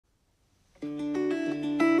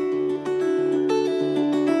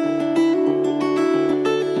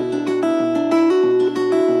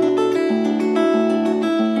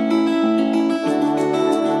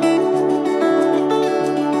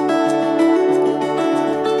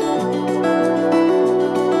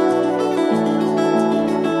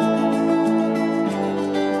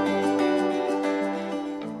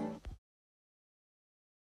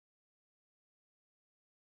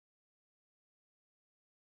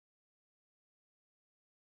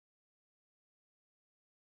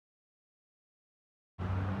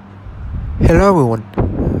Hello everyone,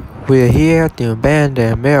 we're here to ban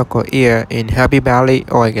the miracle ear in Happy Valley,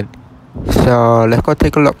 Oregon. So let's go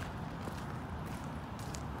take a look.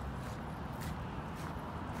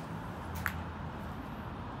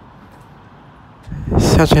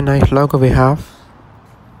 Such a nice logo we have.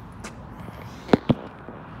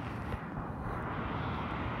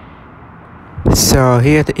 So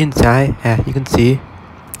here the inside, as you can see,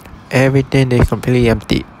 everything is completely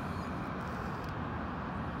empty.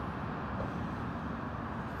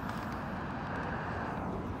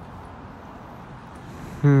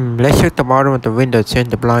 Let's check the bottom of the window since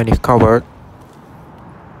the blind is covered.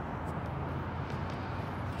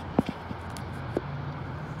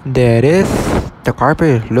 There it is. The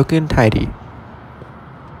carpet is looking tidy.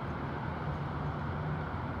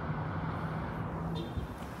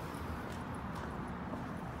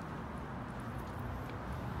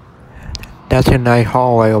 That's a nice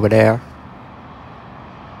hallway over there.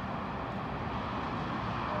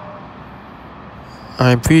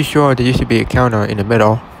 I'm pretty sure there used to be a counter in the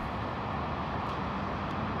middle.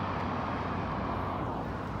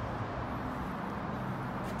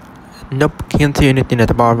 Nope, can't see anything at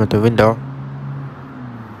the bottom of the window.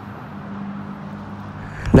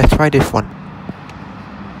 Let's try this one.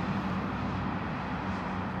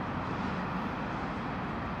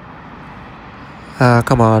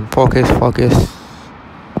 Come on, focus.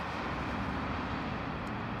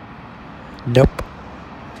 Nope.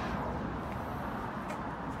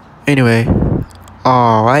 Anyway,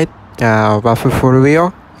 alright, that's it for the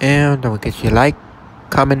video, and don't forget to like,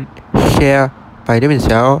 comment, share by doing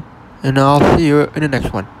so, and I'll see you in the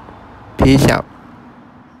next one. Peace out.